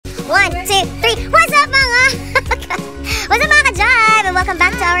1, 2, 3. What's up mga? What's up mga ka-jive? And welcome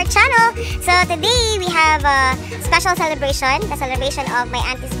back to our channel. So today we have a special celebration. The celebration of my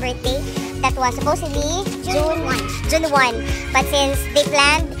auntie's birthday. That was supposedly June 1. But since they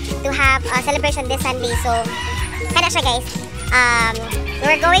planned to have a celebration this Sunday, so kaya siya guys.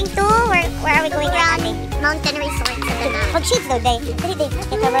 We're going to, where are we going to, Auntie? Mountain Resort sa DANAO. Mag-shades daw, Day. Dali, Day.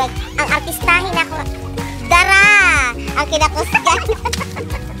 Ang artistahin ako. Dara! Ang kinakusgan.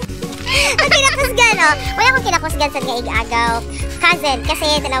 Ang kinakusgan, oh. Wala akong kinakusgan sa nga igagaw. Cousin, kasi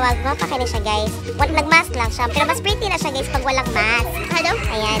tinawag mo, pakina siya, guys. Nag-mask lang siya. Pero mas pretty na siya, guys, pag walang mask. Hello?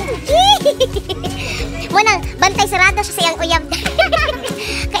 Ayan. Munang, bantay sarado siya sa iyang uyab.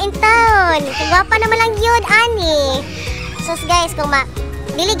 Kaintaon. Kagwapa naman lang yun, Ani. So, guys, kung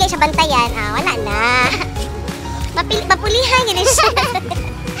niligay siya bantayan, wala na. Mapulihan yun siya.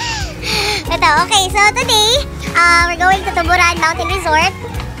 Ito, okay. So, today, we're going to TUBURAN Mountain Resort.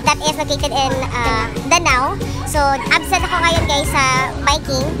 That is located in DANAO. So, absent ako ngayon guys sa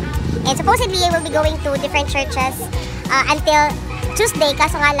biking. And supposedly, we'll be going to different churches until Tuesday.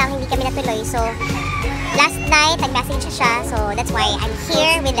 Kaso nga lang, hindi kami natuloy. So, last night, nag-message siya. So, that's why I'm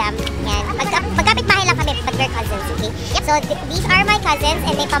here with them. Yan. Magkapit-bahay lang kami, but we're cousins, okay? Yep. So, these are my cousins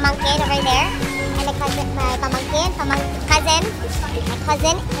and may pamangkin over there. And my cousin,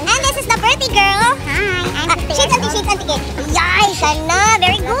 cousin. And this is the birthday girl. Hi, Shake auntie. Yay, sana.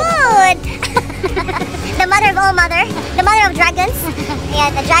 Very good. The mother of all mother. The mother of dragons. Yeah,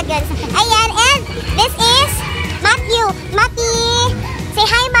 the dragons. Ayan, and this is Matthew. Mati. Say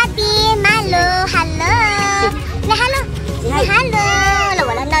hi, Mati. Malo. Hello. Na hello. Say hello.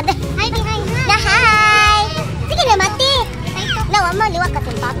 Wala na. Hi. Na hi. Sige na, Mati. Lawa mo, liwag ka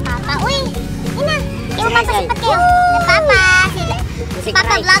sa papa. Uy. Ina. Iwan pa sa kayo. Na papa. Si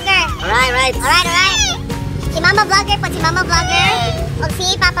Papa Vlogger. Alright. Si Mama Vlogger po, si Mama Vlogger. O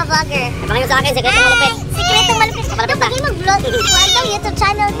si Papa Vlogger. Pangyo sa akin, sikretong malupit. Sikretong malupit. Malupit ba? Pag mag-vlog, wala daw YouTube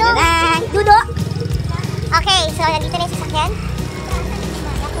channel, no? Bye. Dudo. Okay, so nandito na yung sasakyan.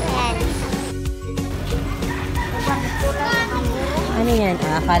 Ayan. Ano yan?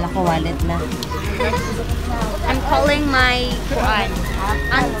 Akala ko wallet na. I'm calling my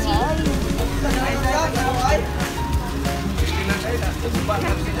auntie.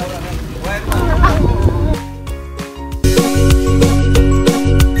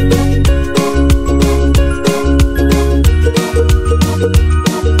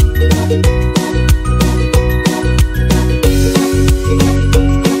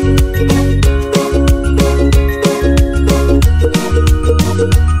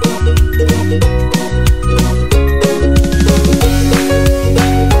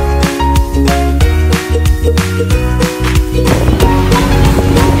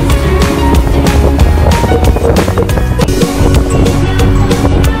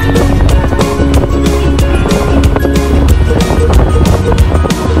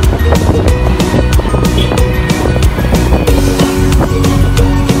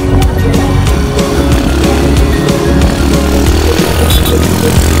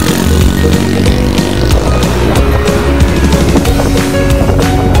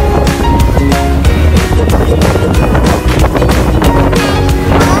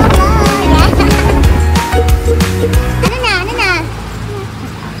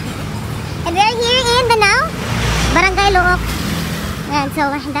 So,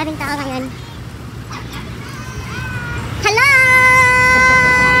 ang daming tao ngayon. Hello!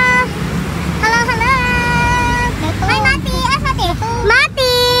 Hi, Mati!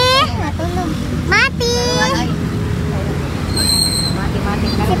 Mati!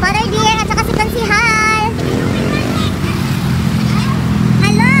 Si Father Dear at saka si Kansihal.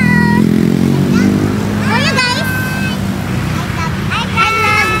 Hello! How are you guys? I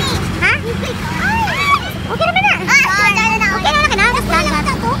love. Ha? Okay naman na. Okay na ka na.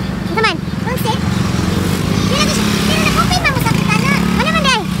 Naman. Unsi? Sino na kopay ba mo sa pitana? Ano man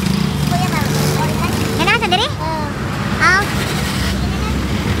day? Kuya ba? Yan na, sandali? Oo.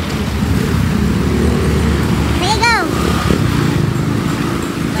 There you go.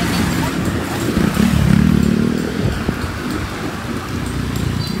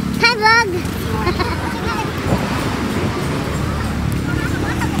 Hi vlog!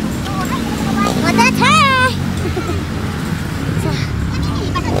 Well, that's her!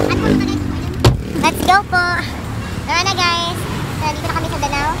 Let's go po! Tara na guys! So, dito na kami sa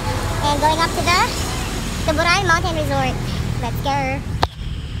DANAO and going up to the TUBURAN Mountain Resort. Let's go!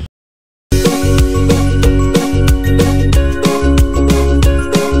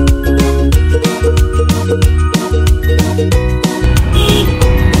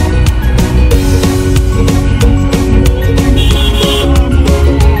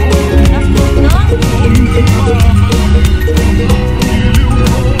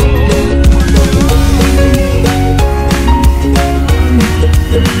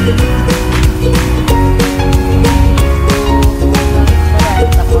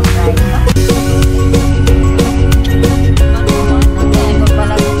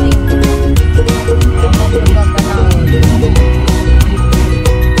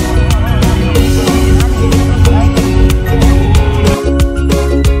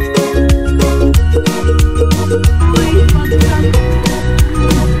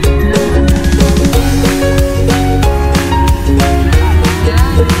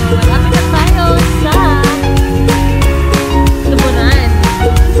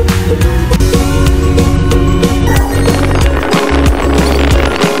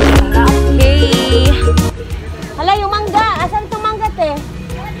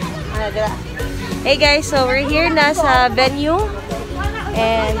 guys, so we're here na sa venue.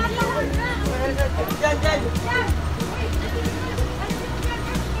 And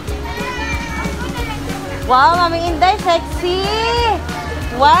wow, Mami Inday, sexy!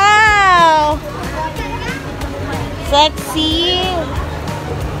 Wow! Sexy!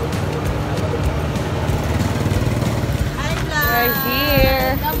 We're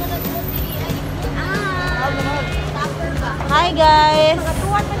here. Hi guys!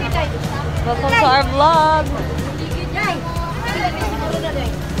 Welcome to our vlog.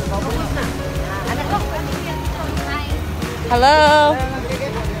 Hello!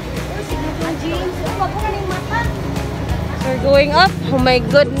 We're going up. Oh my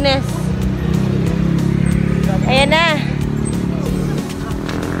goodness. Ayan na.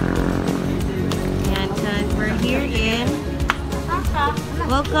 Ayan, so we're here in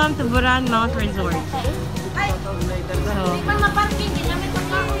welcome to TUBURAN Mount Resort. So,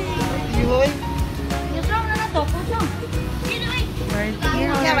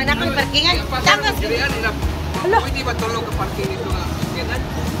 Hindi ba tulog ka parking ito nga?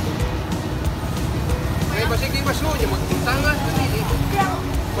 Ay, basta hindi ba suyo? Magtuntangan.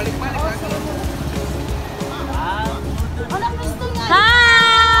 Balik-balik lagi.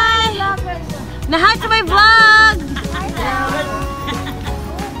 hi! Nahat sa my vlog!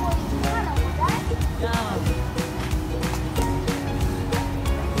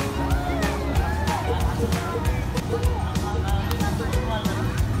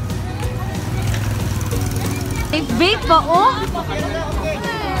 Bake pa, oh?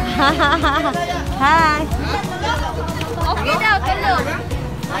 Hi! Okay daw, tulog.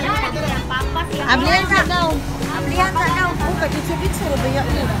 Ablihan sa daw.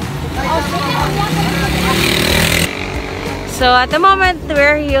 So, at the moment,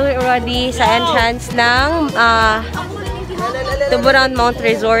 we're here already sa entrance ng TUBURAN Mount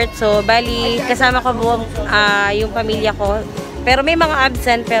Resort. So, bali, kasama ko buong yung pamilya ko. Pero may mga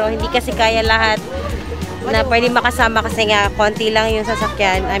absent, pero hindi kasi kaya lahat na pwede makasama kasi nga konti lang yung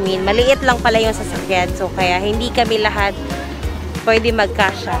sasakyan. I mean, maliit lang pala yung sasakyan. So, kaya hindi kami lahat pwede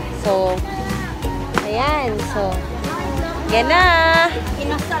magkasya. So, ayan. So, yan na.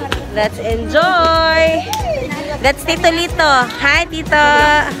 Let's enjoy. That's Tito Lito. Hi, Tito.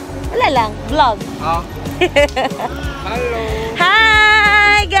 Wala lang. Vlog. Hello.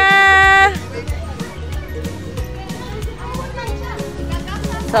 Hi, ga.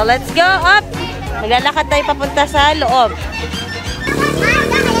 So, let's go up. Maglalakad tayo papunta sa loob.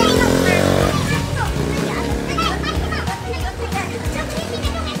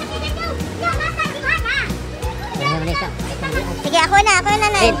 Sige, ako na,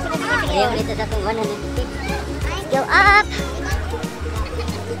 Nay. Let's go up.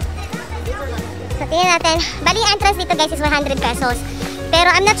 So, tingnan natin. Bali, entrance dito guys is 100 pesos. Pero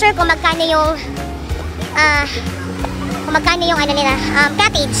I'm not sure kung magkano yung ano nila,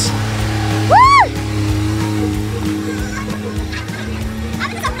 package. Woo!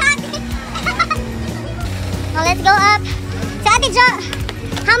 Well, let's go up. So, Ate Jo,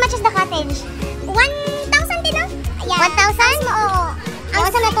 how much is the cottage? 1,000 din, no? Yeah. 1,000? Oo. Ang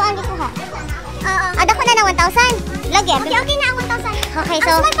saan na ito ang gikuha? Ada ko na na 1,000. Lagi. Okay na ang 1,000. Okay,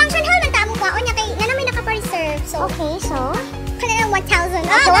 so. Ang small function hall, man tamo ka. O niya, kay namin naka-reserve. So, okay, so. Kaya na 1,000.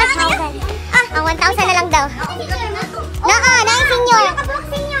 Okay, 1,000. Ang 1,000 na lang daw. Na yung senior.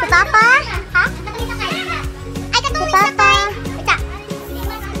 Si Papa? Ha? Ay, katong si Papa.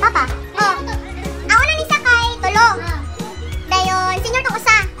 Papa? Oh. Ako na ni Sakay, tulo. Dayon, senior to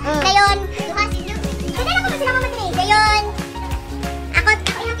usa. Dayon, hindi na ko ba sila mamatay? Dayon, ako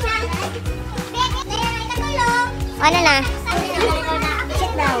yung kina. Dayon, ay katulo. Ano na?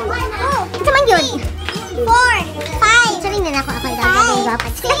 Sit down. Oh, ito man yun. 4, 5. Sabihin na ako yung dapat.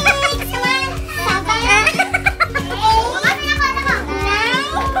 6, 7.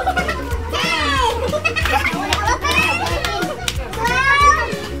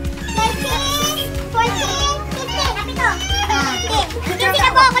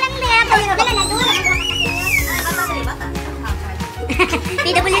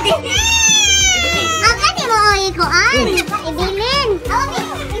 TWD. Ang kani mo o ikuan. Ibilin.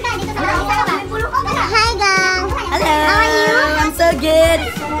 Hi gang. Hello. How are you? I'm so good.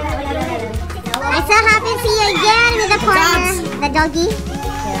 I'm so happy to see you again with the partner. The doggy.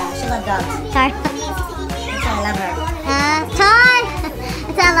 Yeah, she loves dogs. Char. I love her. Char.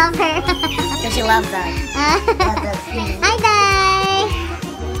 I love her. Because she loves dogs. Hi Day.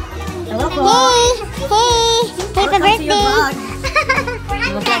 Hello po. Hey. Happy birthday.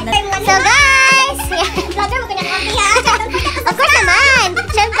 So guys, of course naman,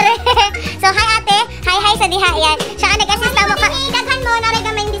 syempre. So hi ate, hi sa diha yan. Siya ka nag-assist mo ka. Daghan mo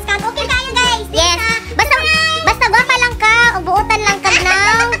na may discount. Okay tayo guys. Yes.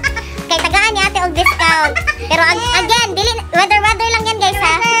 Pero again, dili weather lang yan guys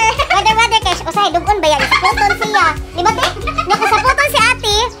ha. Weather guys. Usahay dugon ba yan? Saputon siya. Di ba te? Nakasaputon si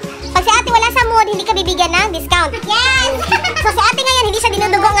ate. Pag si ate wala sa mood, hindi ka bibigyan ng discount. Yes! So si ate ngayon, hindi siya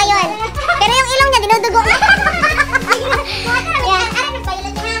dinudugo ngayon. Pero yung ilong niya, dinudugo. Yan.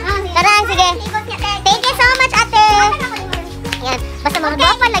 Tara, sige. Thank you so much, ate. Yan. Basta mga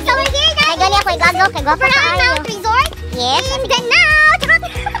guwapa lagi. Kaya gani ako igagaw. Kaya guwapa ka ayaw. Resort? Yes. In DANAO.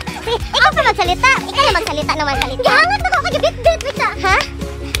 Ikaw pa magsalita. Ikaw na magsalita naman salita. Kahangat na ako kayo. Bit. Ha?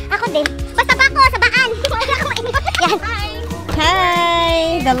 Ako din. Basta pa ako sa baan. Yan.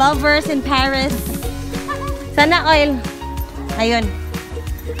 Hi! The lovers in Paris. Sana oil. Ayun.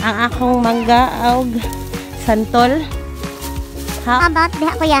 Ang akong manggaog santol. How about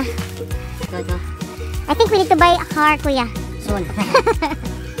diha, kuya? I think we need to buy a car, kuya. Soon.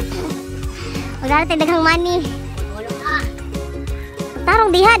 Wala natin daghang money.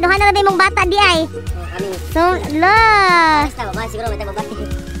 Tarong diha, duha na rin mong bata di ay. So, la.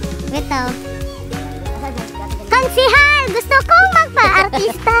 Bitaw. Konsihal, gusto kong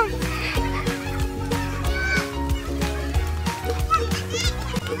magpa-artista.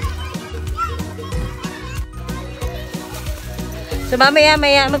 So mamaya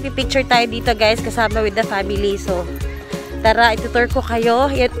magpipicture tayo dito guys kasama with the family. So tara, itutur ko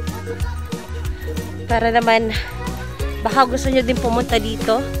kayo. Para naman baka gusto nyo din pumunta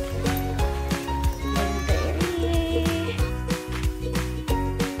dito.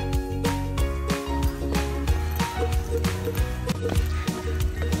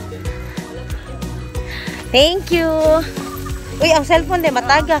 Thank you. Uy, ang cellphone din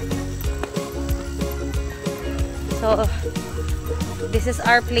mataga. So this is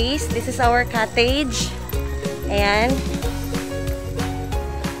our place. This is our cottage. Ayan.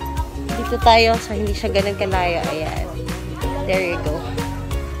 Dito tayo. So, hindi siya ganun kalayo. Ayan. There you go.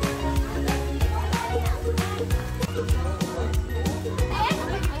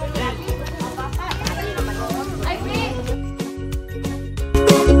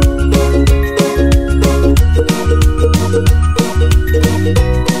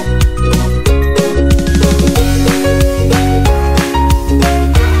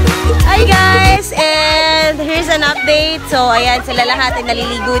 An update. So, ayan, sila lahat ay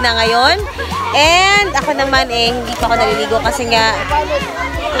naliligo na ngayon. And, ako naman hindi pa ako naliligo kasi nga,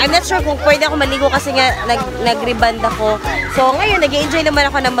 I'm not sure kung pwede ako maligo kasi nga, nag-reband ako. So, ngayon, nag-enjoy naman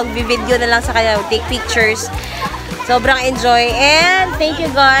ako na mag-video na lang sa kanya, take pictures. Sobrang enjoy. And, thank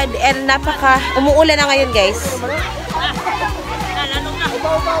you God. And, umuulan na ngayon, guys.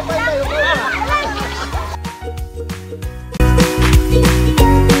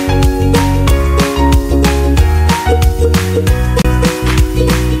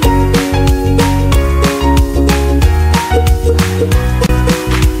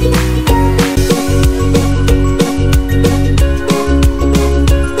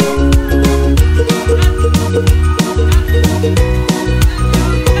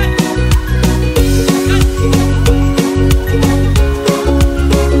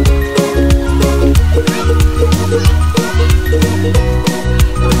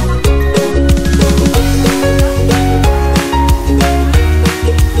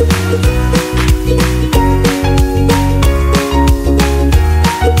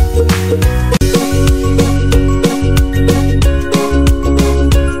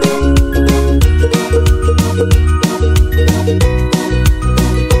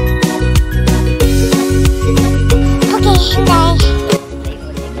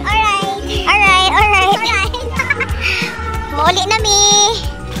 Mauli na mi.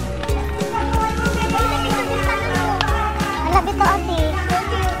 Hala bito ate.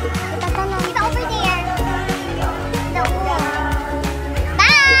 Kita over there.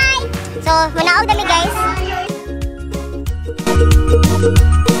 Bye. So, manaog na mi guys.